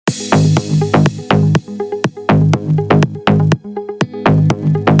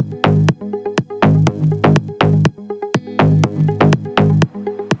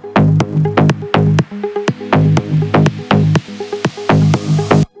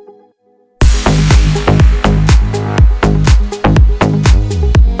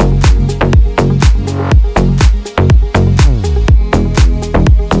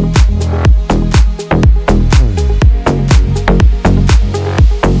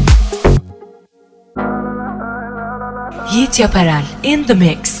Yaparel in the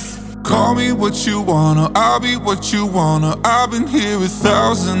mix. Call me what you wanna, I'll be what you wanna. I've been here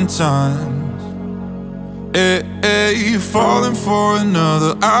 1,000 times. Hey, falling for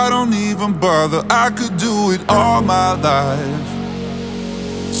another, I don't even bother. I could do it all my life.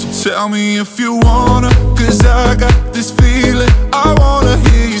 So tell me if you wanna, cause I got this feeling. I wanna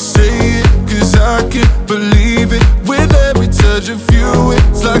hear you say it, cause I can't believe it. With every touch of you,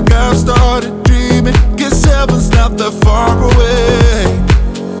 it's like I've started dreaming. Guess heaven's not that far away.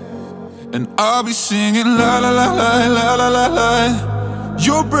 And I'll be singing la la la la la la la la.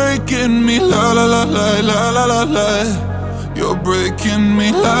 You're breaking me la la la la la la la la. You're breaking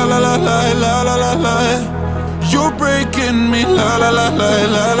me la la la la la la la la. You're breaking me la la la la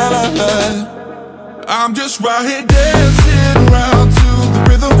la la la la. I'm just right here dancing around to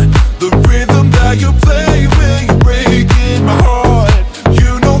the rhythm that you play when you're breaking my heart.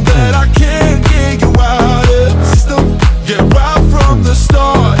 You know that I can't get you out of the system. Yeah, right from the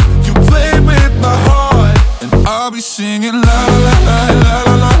start, you play with my heart, and I'll be singing la la la la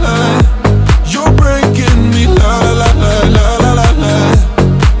la la la. You're breaking me la la la la la la la.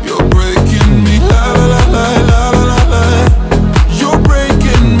 You're breaking me la la la la la la la. You're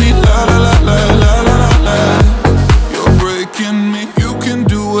breaking me la la la la la la la. You're breaking me. You can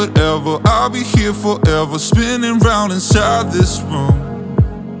do whatever, I'll be here forever, spinning round inside this room.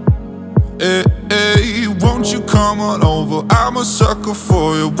 Hey, won't you come on over? I'm a sucker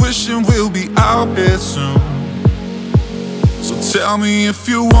for you, wishing we'll be out here soon. So tell me if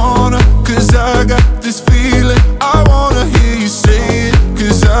you wanna, cause I got this feeling. I wanna hear you say it,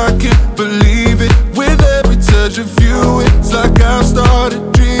 cause I can't believe it. With every touch of you, it's like I've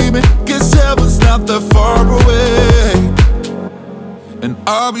started dreaming. Guess heaven's not that far away. And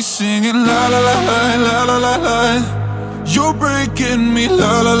I'll be singing la la la la la la la la. You're breaking me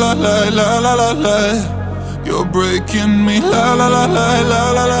la la la la la la la la. You're breaking me la la la la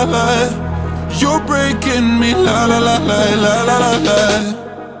la la la la. You're breaking me la la la la la la la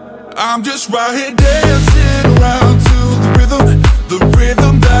la. I'm just right here dancing around to the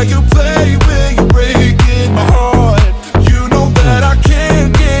rhythm that you play when you're breaking my heart. You know that I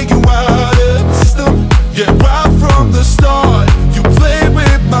can't get you out of the system. Yeah, right from the start, you play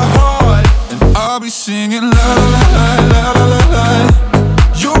with my heart, and I'll be singing la la la la la la la.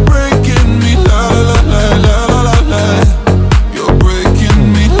 You're breaking me la la la la la la la. You're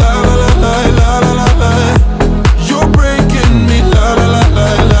breaking me la la la la la la la. You're breaking me la la la la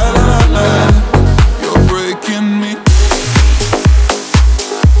la la la. You're breaking me.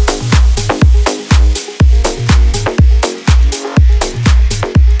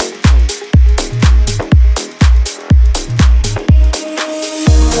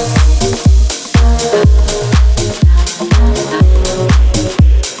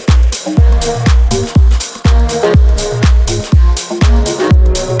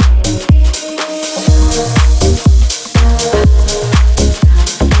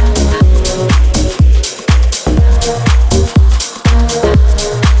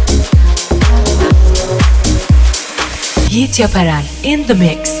 Yaparel in the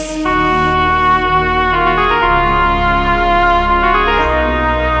mix.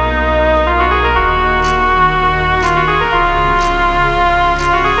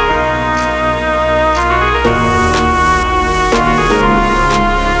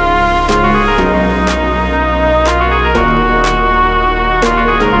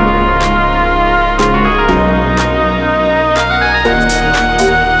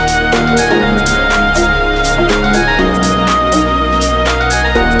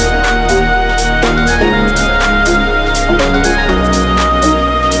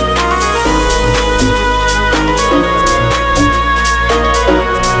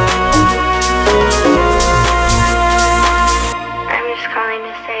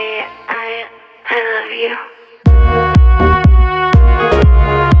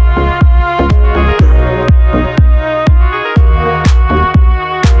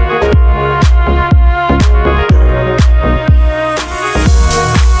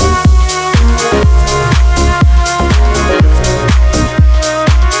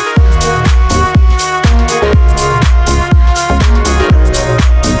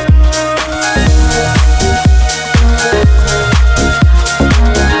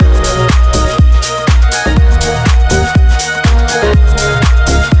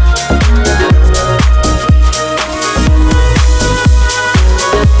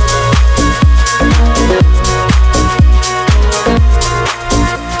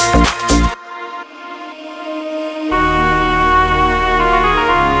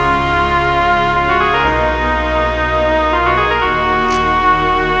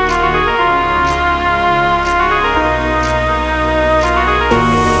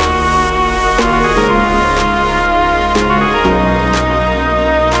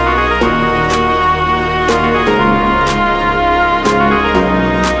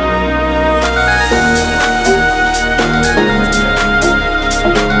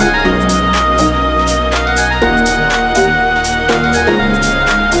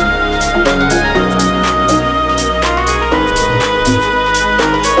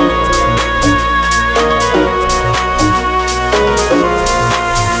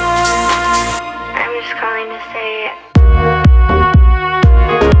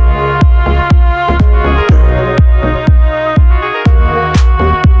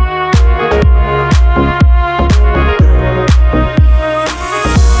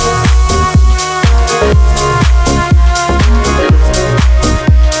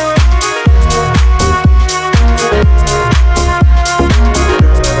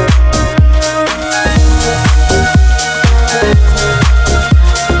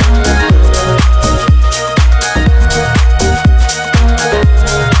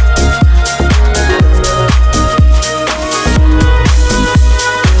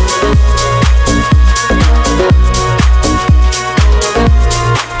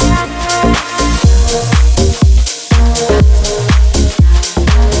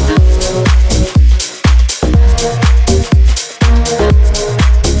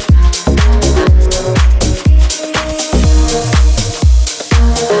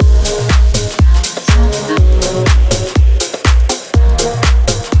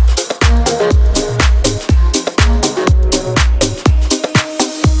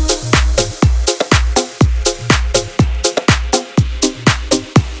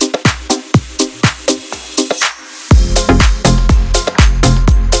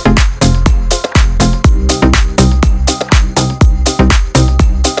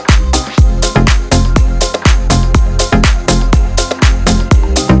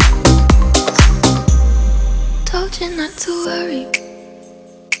 not to worry,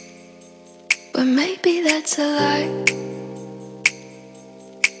 but maybe that's a lie.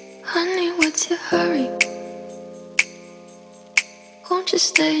 Honey, what's your hurry? Won't you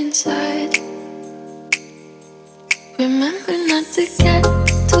stay inside? Remember not to get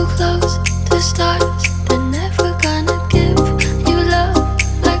too close to stars. They're never gonna give you love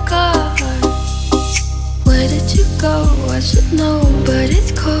like ours. Where did you go? I should know, but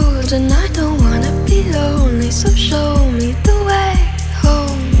it's cold and I don't wanna be lonely. So show me the way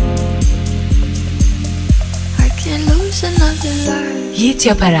home. I can't lose another life. Yigit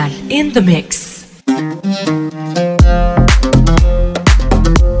Yaparel in the mix.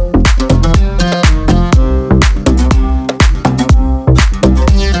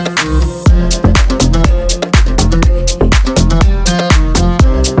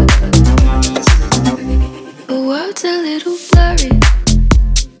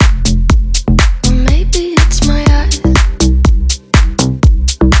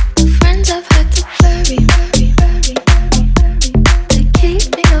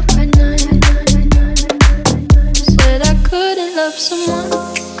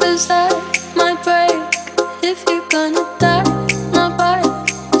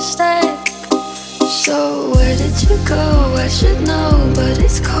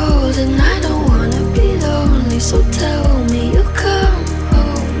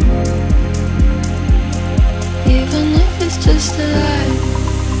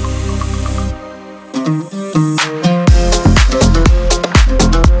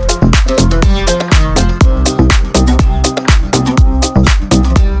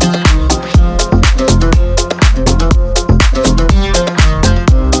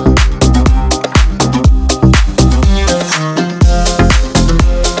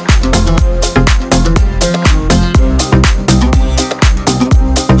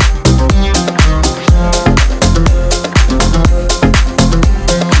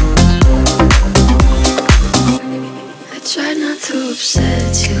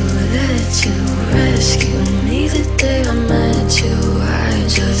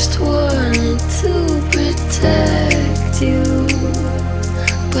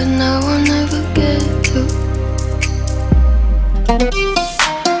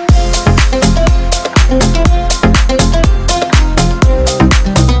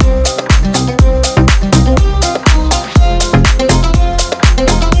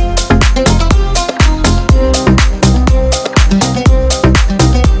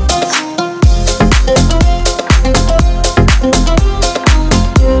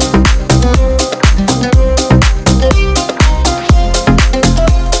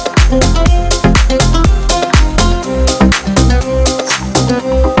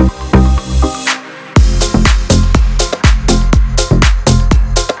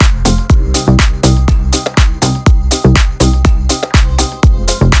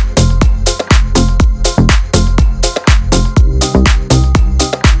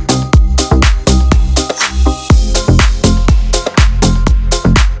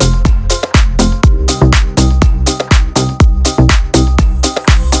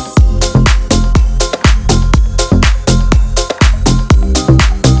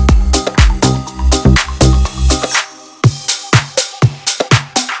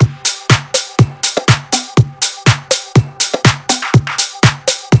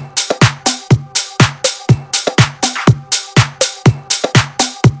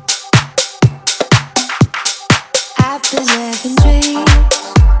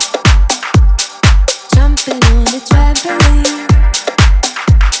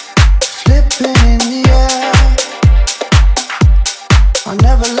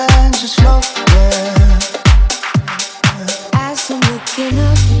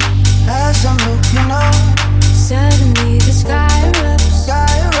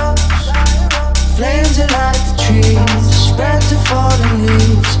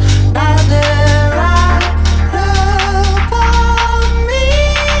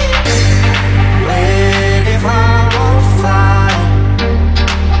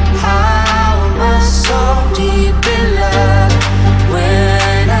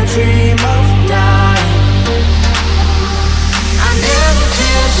 Dream of dying.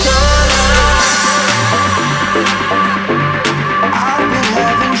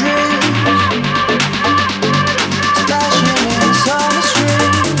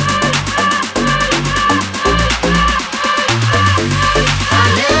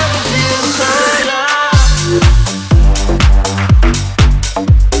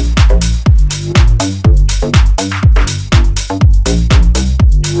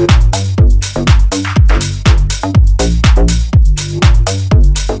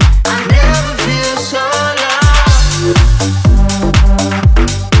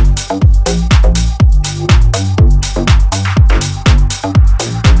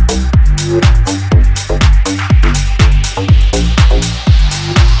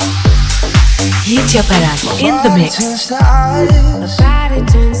 Yaparel in the mix. My body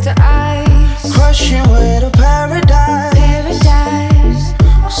turns to ice. Crushing with a paradise.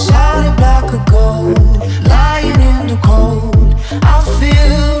 Solid block of gold. Lying in the cold. I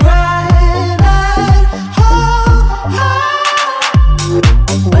feel right at home.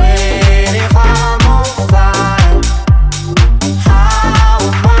 Wait, if I'm on fire, how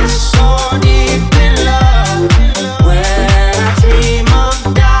am I so deep in love? Where I dream of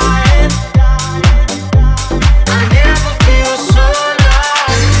dying, I never feel so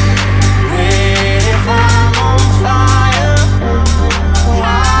alive. Wait, if I'm on fire,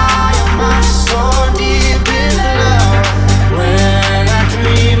 why am I so deep in love? Where I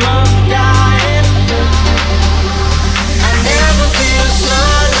dream of dying, I never feel so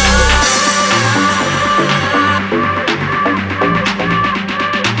alive.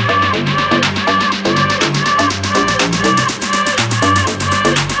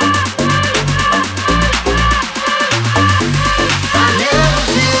 I never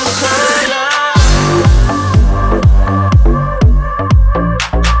feel so alive.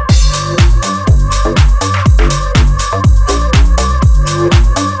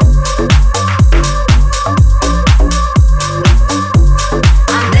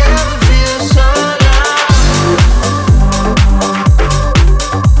 I never feel so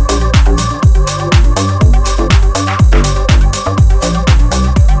alive.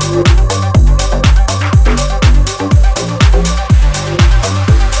 I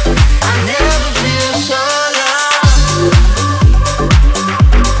never feel so alive.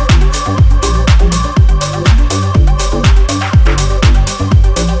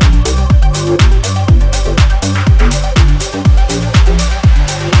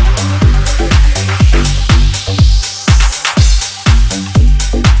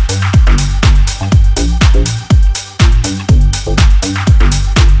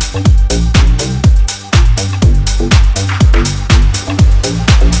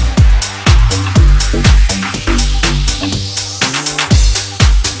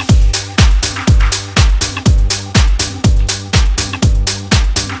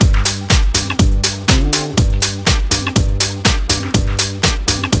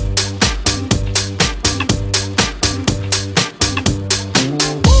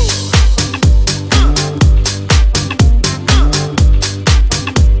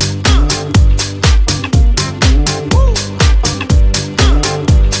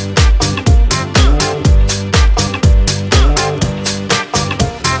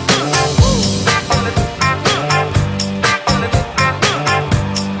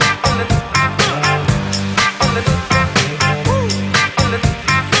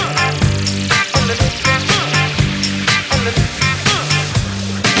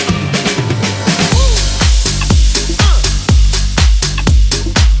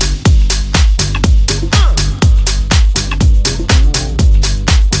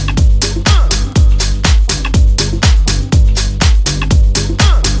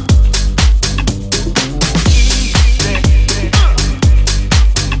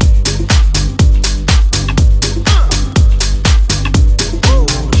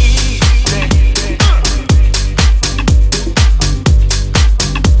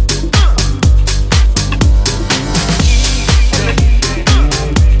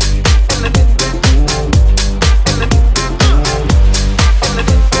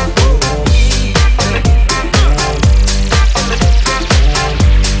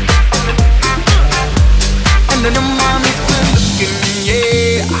 And then your mommy's good looking,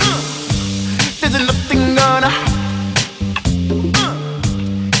 yeah. There's nothing gonna.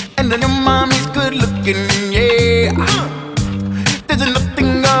 And then your mommy's good looking, yeah. There's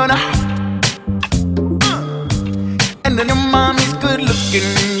nothing gonna. And then your mommy's good looking,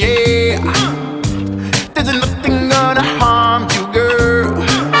 yeah. There's nothing gonna harm you, girl.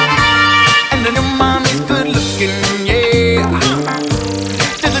 And then your mommy's good looking, yeah.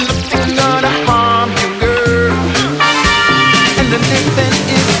 There's nothing gonna harm you, girl. And the living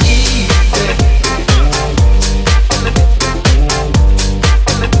is easy.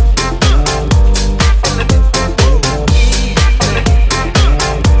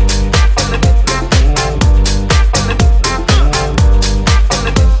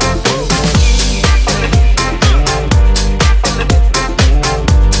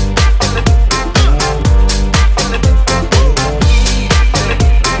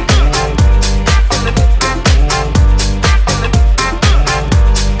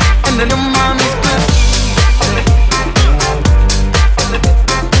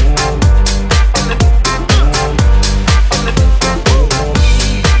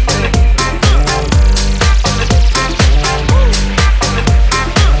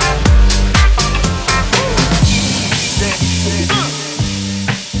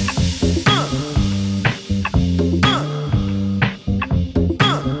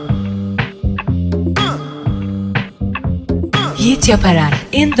 Yaparel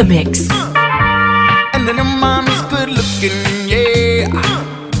in the mix. And then your mommy's good looking, yeah.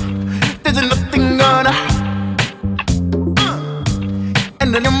 There's nothing gonna.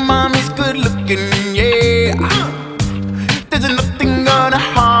 And then your mommy's good looking, yeah. There's nothing gonna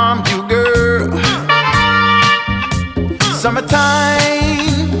harm you, girl.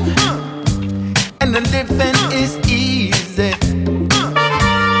 Summertime, and the living is easy.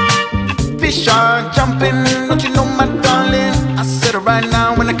 Fish are jumping, don't you know, my darling? I said it right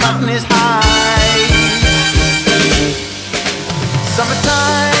now when the cotton is high.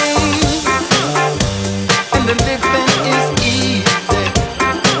 Summertime, and the living is easy.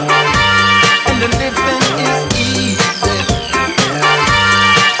 And the living is easy.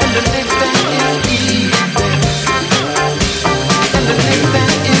 And the living is easy. And the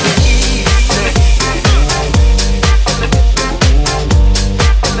living is easy.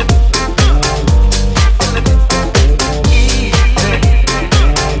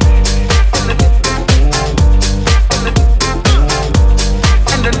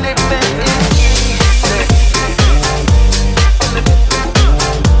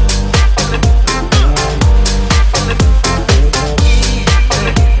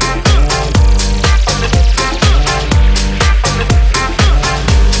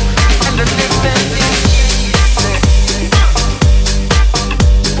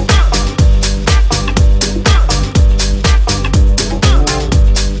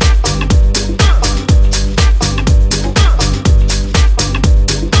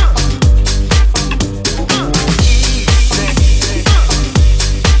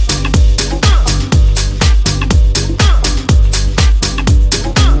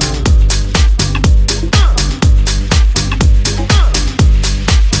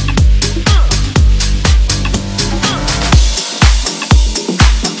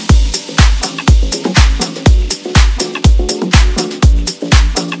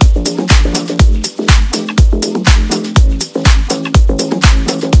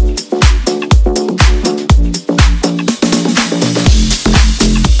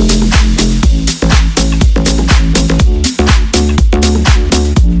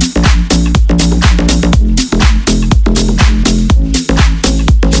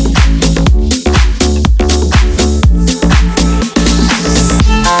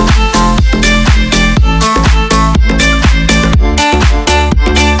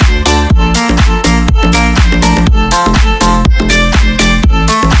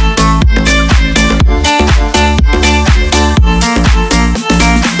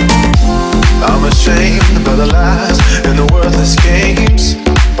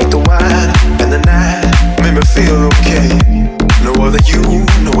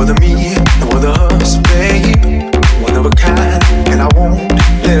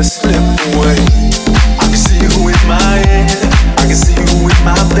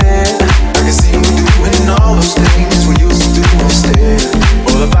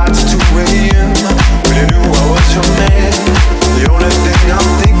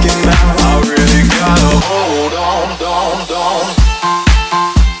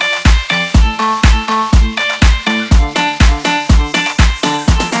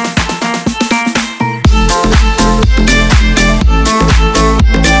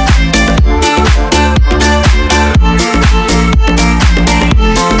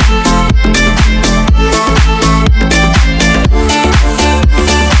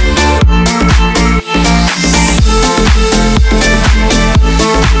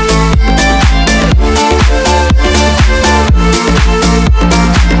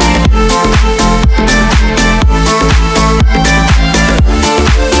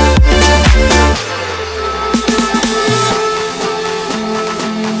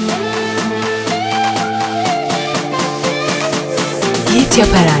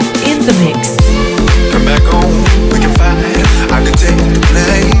 Yaparel in the mix. Come back home, we can fight. I can take the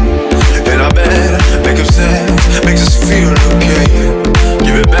blame, and I bet make him sense, makes us feel okay.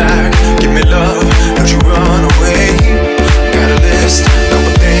 Give it back, give me love, don't you run away. Got a list of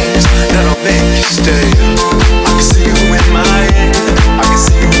things that'll make you stay. I can see you in my head, I can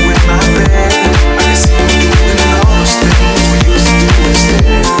see you in my bed, I can see you doing all those things we used to do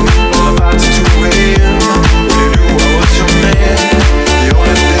instead. All about to 2 a.m. When you knew I was your man. The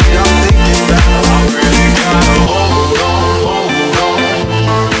only thing I'm thinking about, I really gotta hold on.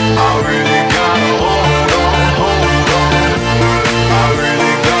 I really gotta hold on.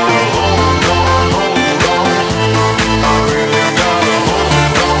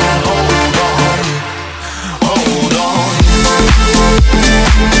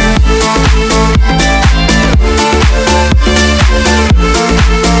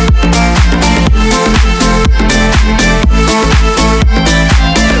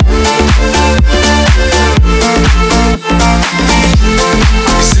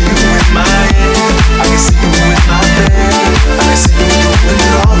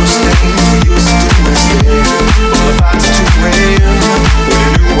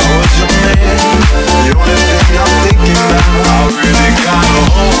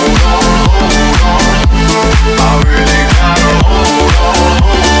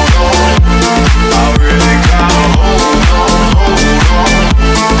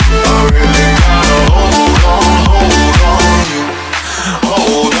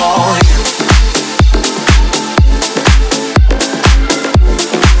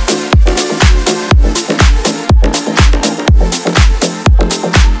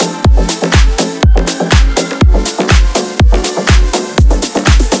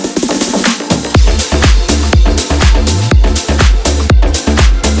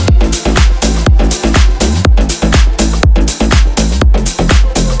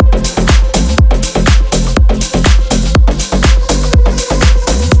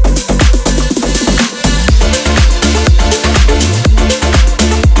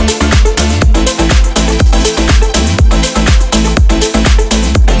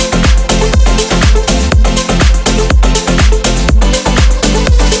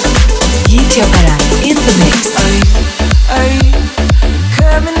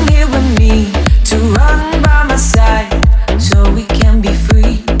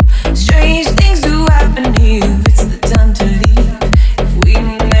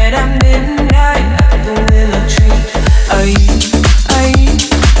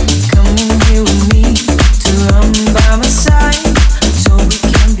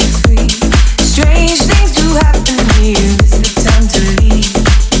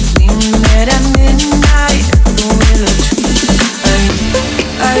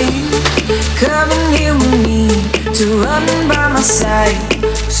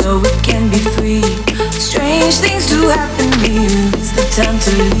 time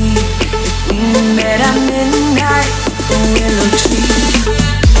to leave. If we met at midnight, the willow tree.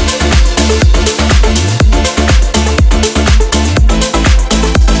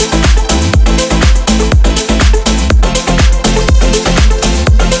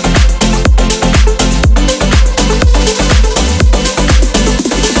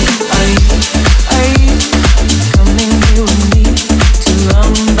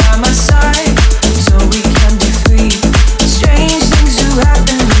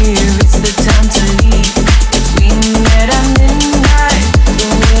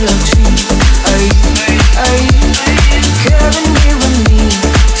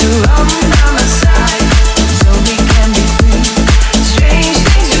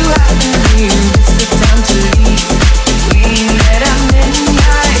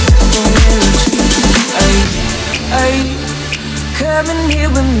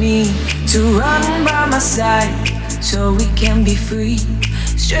 So we can be free.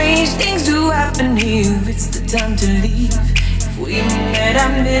 Strange things do happen here. It's the time to leave. If we met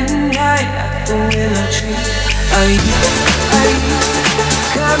at midnight at the willow tree, are you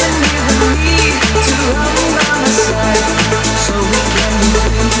coming here with me to run by my side? So we can be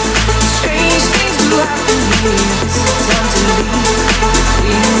free. Strange things do happen here. It's the time to leave. If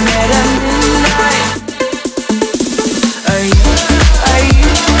we met at midnight, are you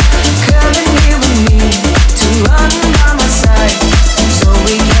coming here with me to run by my side, so we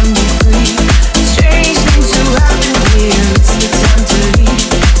can be free? Strange things do happen here. It's the time to leave.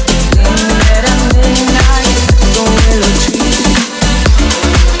 We met at midnight, the willow tree.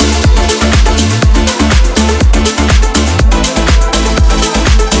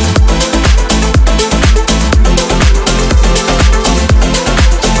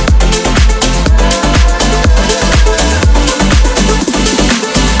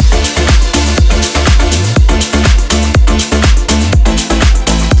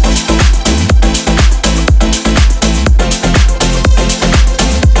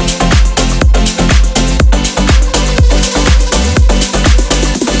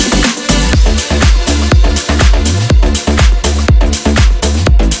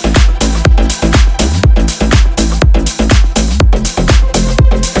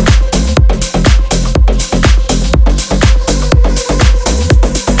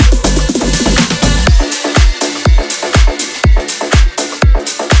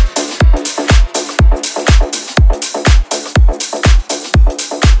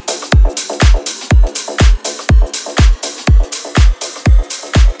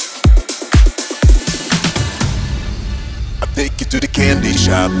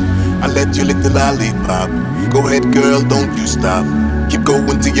 I let you lick the lollipop. Go ahead, girl, don't you stop. Keep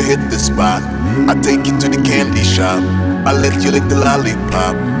going till you hit the spot. I take you to the candy shop. I let you lick the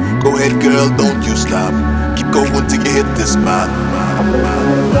lollipop. Go ahead, girl, don't you stop. Keep going till you hit the spot.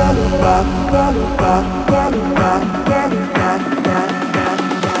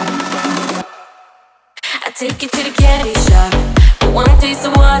 I take you to the candy shop. For one taste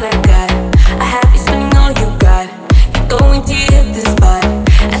of what I got, I have you spending all you got. Keep going till you hit the spot.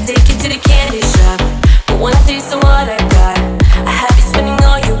 I take you to the candy shop. For one taste of what I got, I have you spending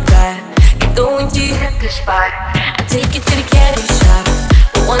all you got. Keep going till you hit the spot. I take you to the candy shop.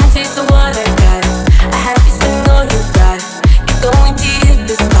 For one taste of what I got, I have you spending all you got. Keep going till you hit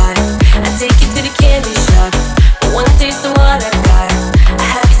the spot. I take you to the candy shop. For one taste of what I got, I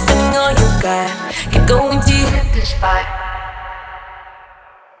have you spending all you got. Keep going till you hit the spot.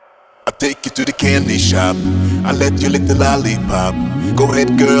 I take you to the candy shop. I let you lick the lollipop. Go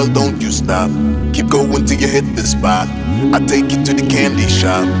ahead, girl, don't you stop. Keep going till you hit the spot. I take you to the candy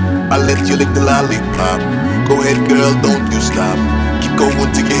shop. I let you lick the lollipop. Go ahead, girl, don't you stop. Keep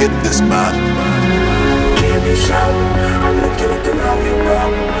going till you hit the spot. Candy shop. I let you lick the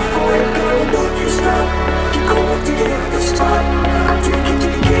lollipop. Go ahead, girl, don't you stop. Keep going till you hit the spot. I take you to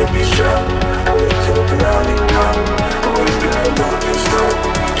the candy shop. I let you lick the lollipop. Go ahead, girl, don't you stop.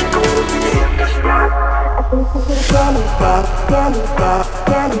 Keep going till you hit the spot. Lollipop, lollipop,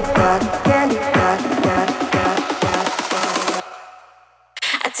 lollipop, lollipop,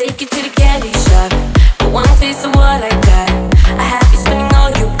 I take you to the candy shop. For one taste of what I got, I have you spending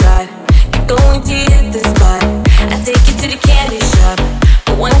all you got. Keep going till you hit the spot. I take you to the candy shop.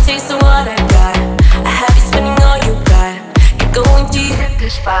 For one taste of what I got, I have you spending all you got. Keep going till you hit the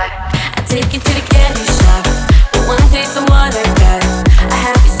spot. I take you to the candy shop. For one taste of what I got, I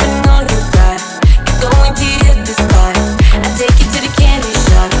have you spending all you got. Keep going till you hit the spot. I take you to the candy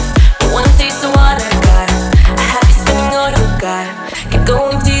shop. For one taste of what I got, I have you spending all you got. Keep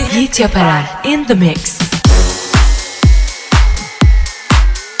going till you hit the spot. Yaparel in the mix.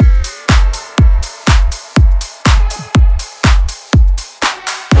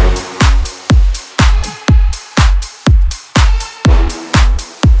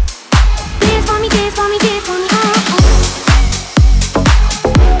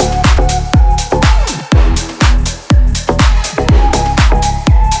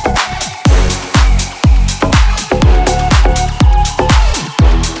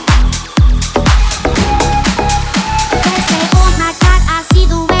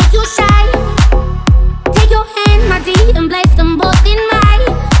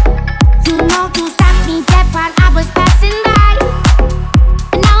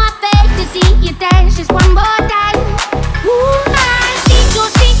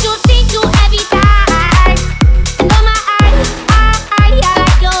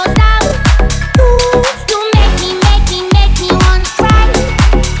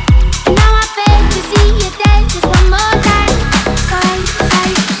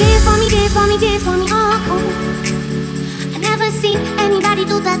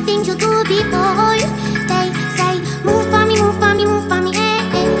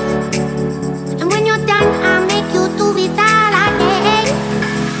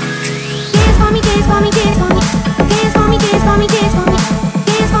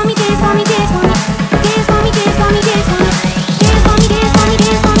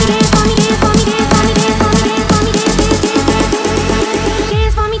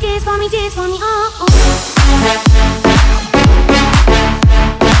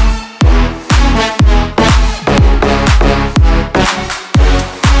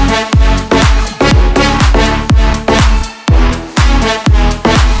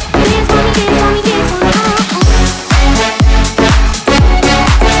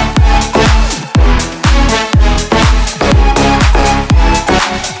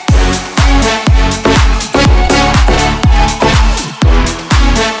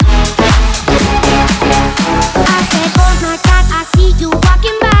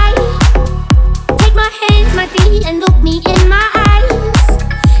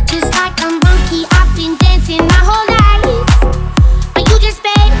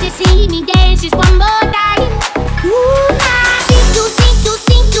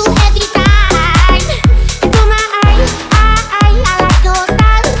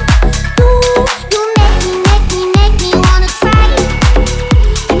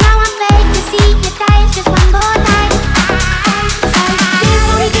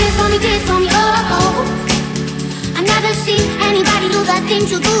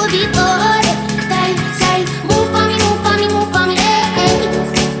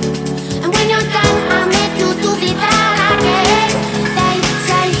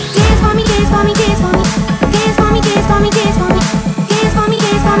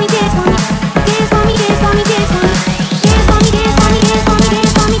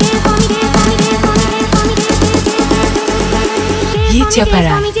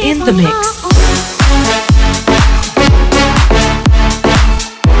 Yaparel in the mix.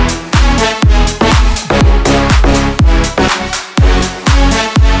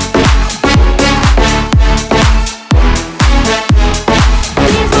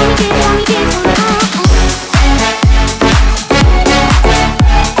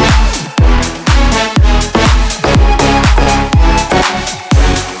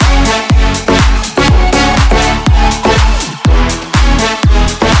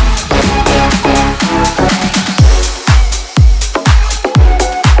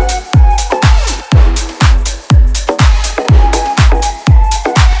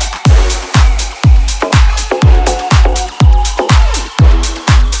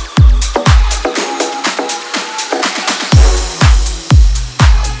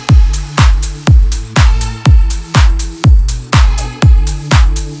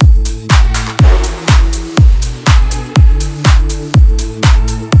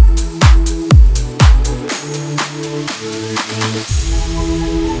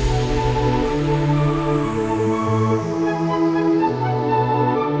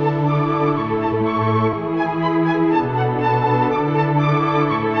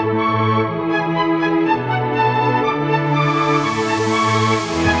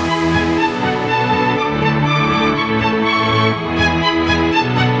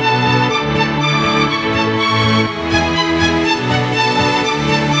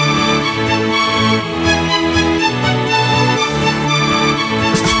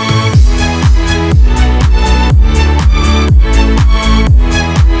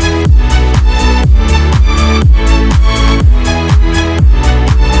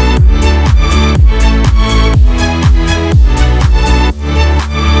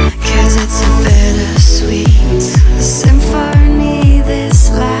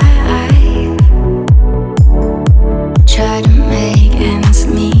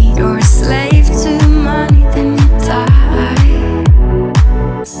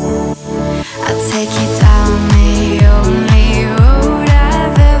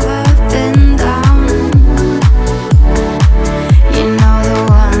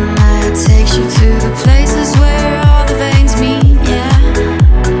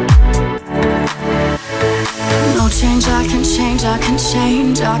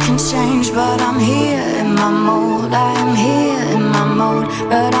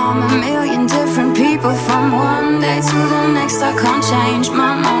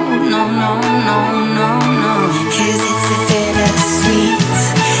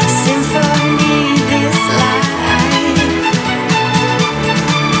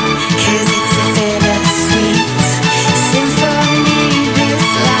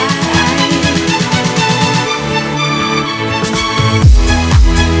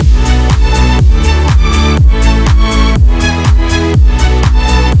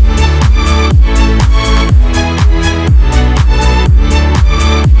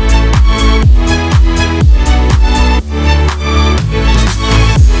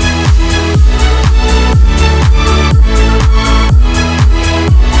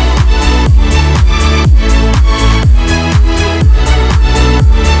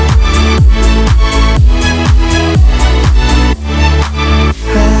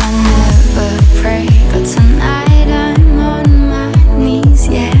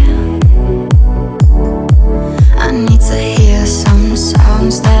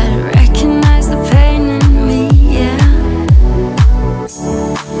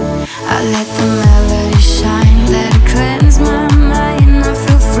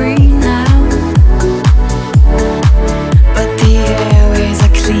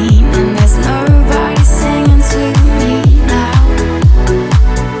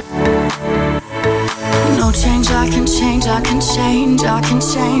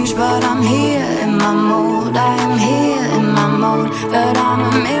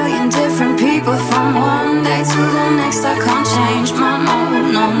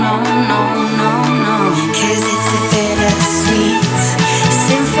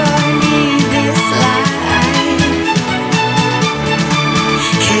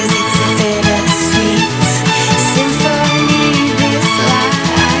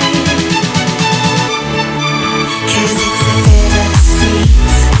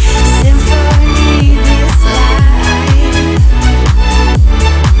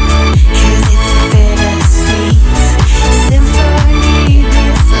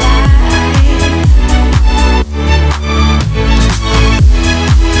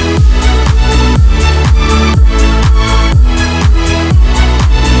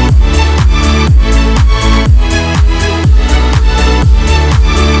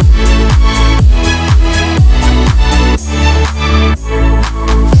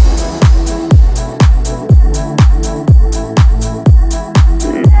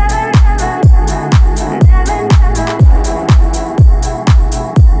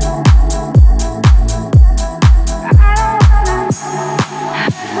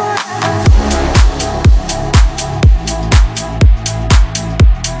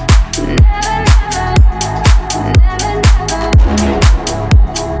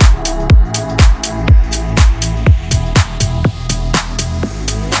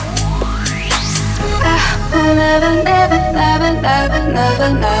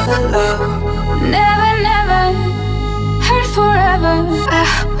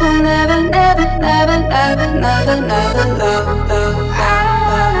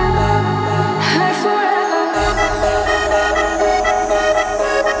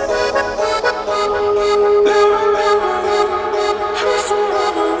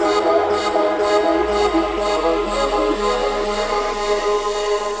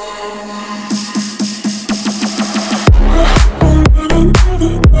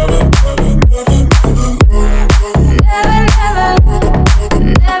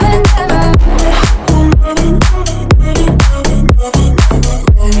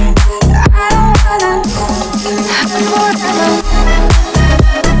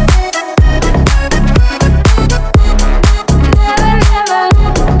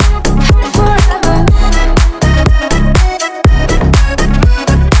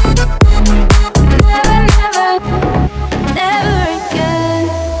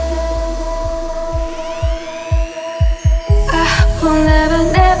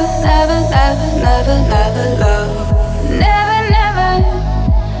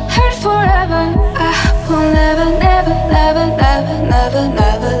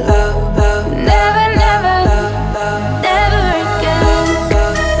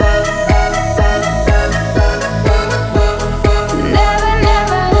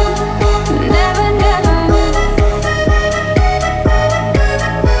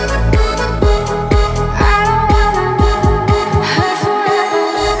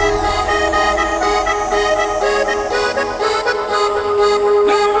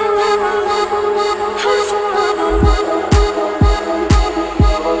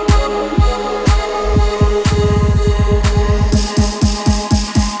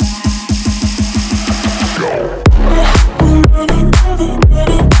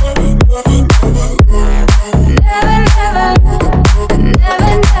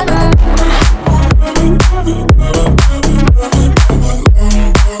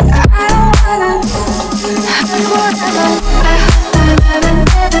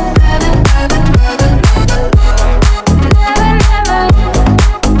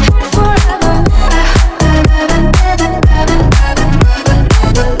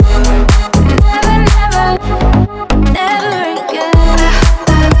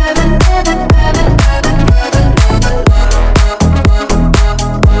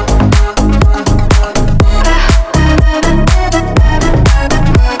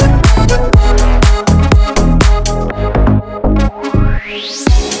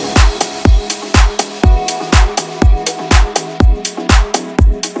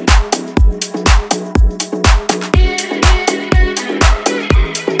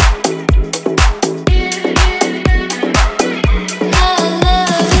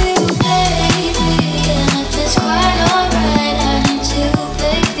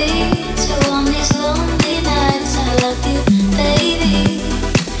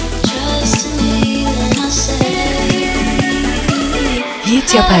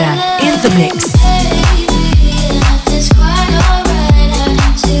 Yaparel in the mix.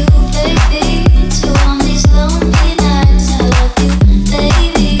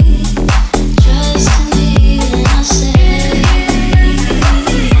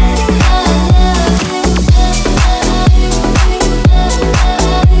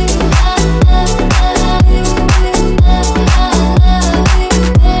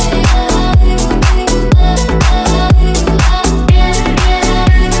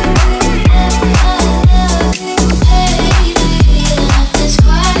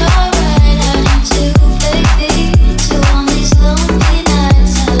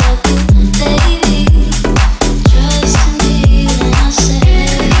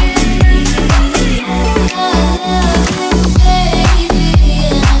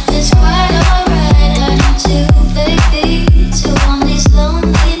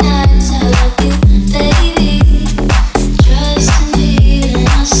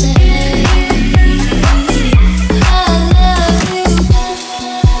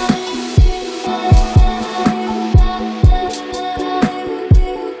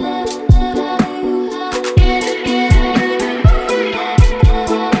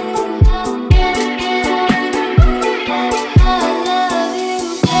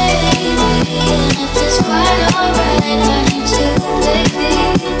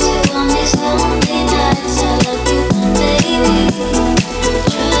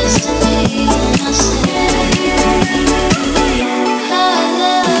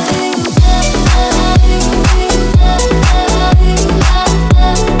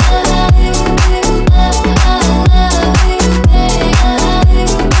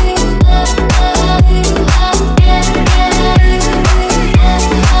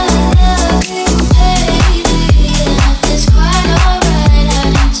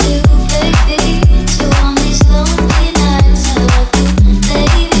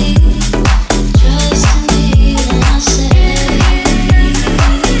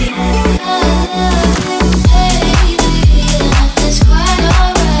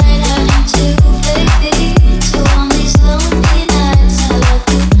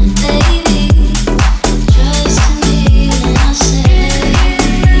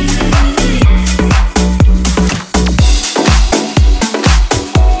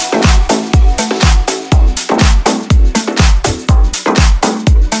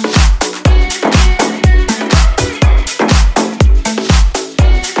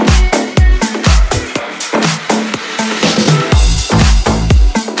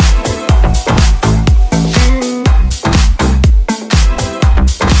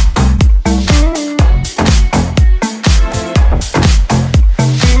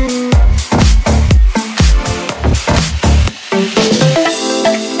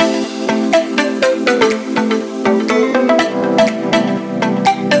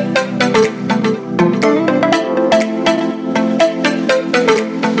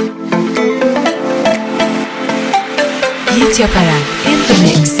 with Yaparel in the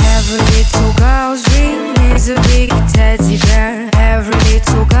mix. Every little girl's dream is a big teddy bear. Every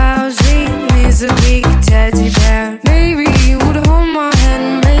little girl's dream is a big teddy bear. Maybe he would hold my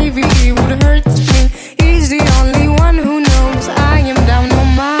hand, maybe he would hurt me. He's the only one who knows I am down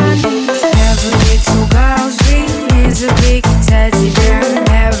on my knees. Every little girl's dream is a big teddy bear.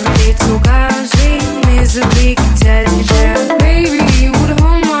 Every little girl's dream is a big teddy bear. Maybe he would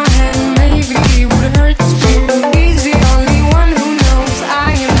hold my hand, maybe he would hurt me. He's the only one who knows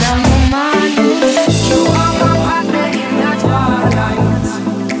I am down on my knees. You are my partner in that twilight.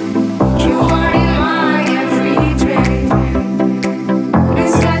 You are in my every dream. And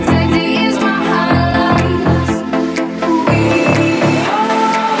Saturday is my highlight. We are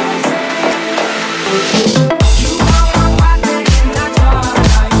you are my partner in that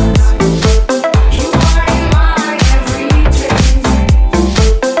twilight. You are in my every dream.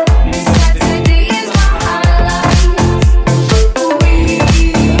 And Saturday is my highlight. We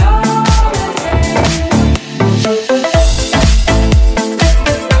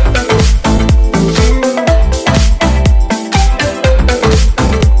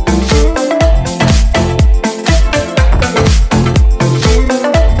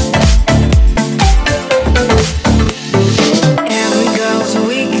Every girl's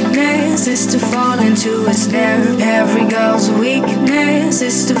weakness is to fall into a snare. Every girl's weakness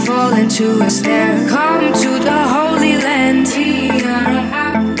is to fall into a snare. Come to the Holy Land, we are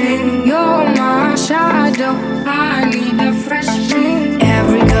happy. You're my shadow, I need a fresh breath.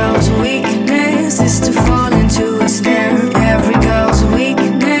 Every girl's weakness is to fall into a snare. Every girl's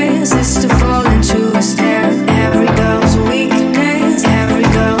weakness is to fall into a snare. Every girl's weakness, every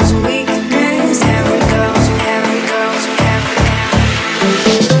girl's weakness, every girl's, every girl's,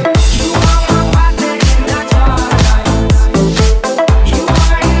 you are my partner in that twilight. You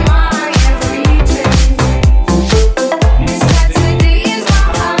are in my every dream. And Saturday is my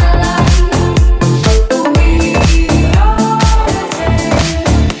highlight. We are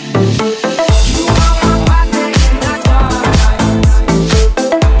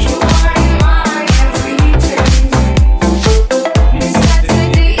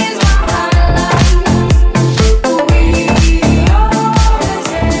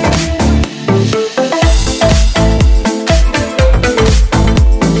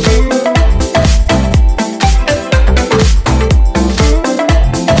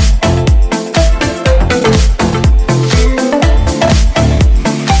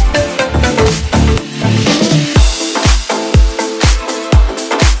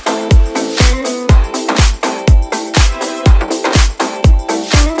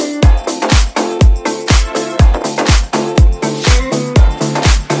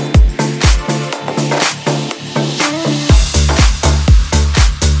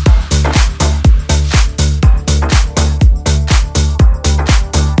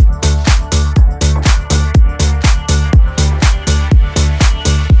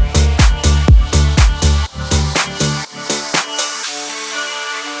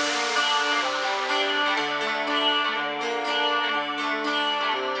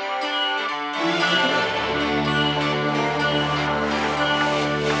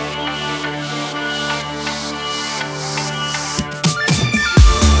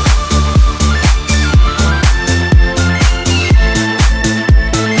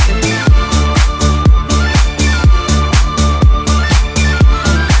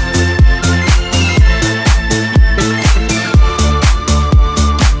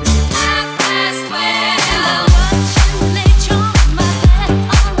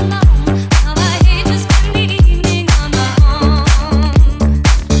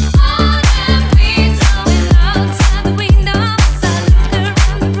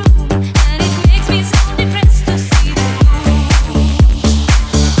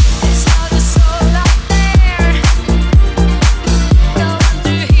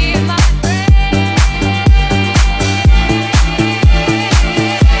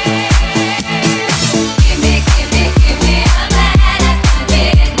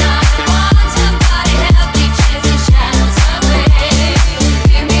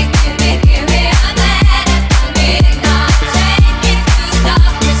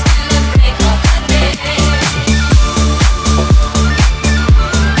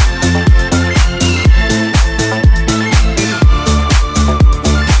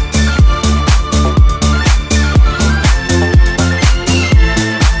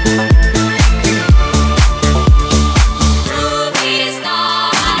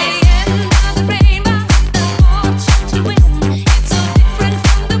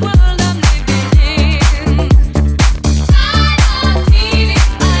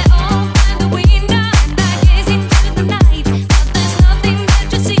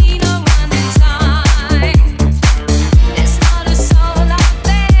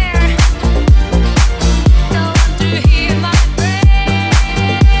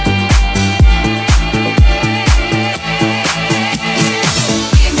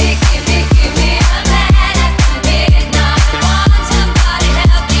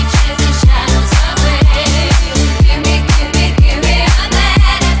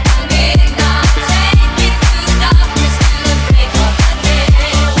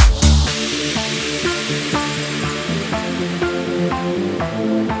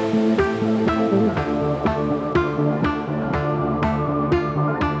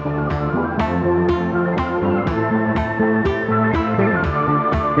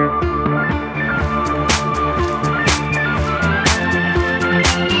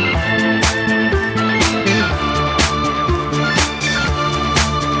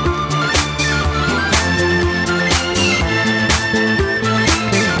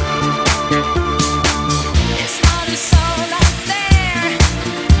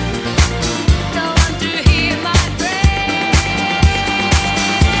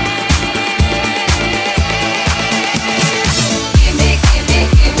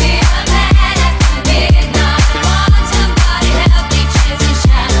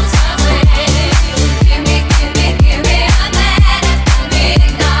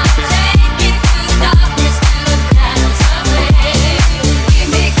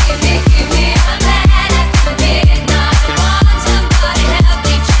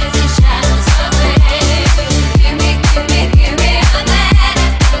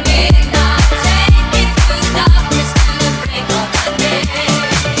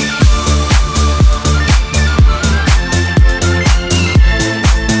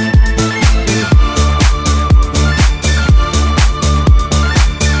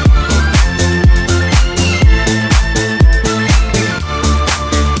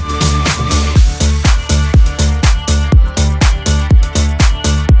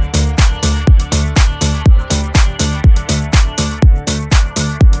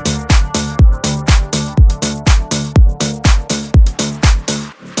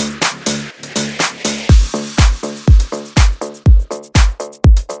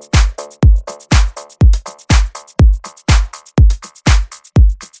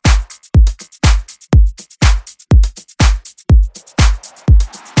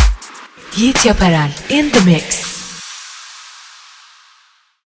Yaparel in the mix.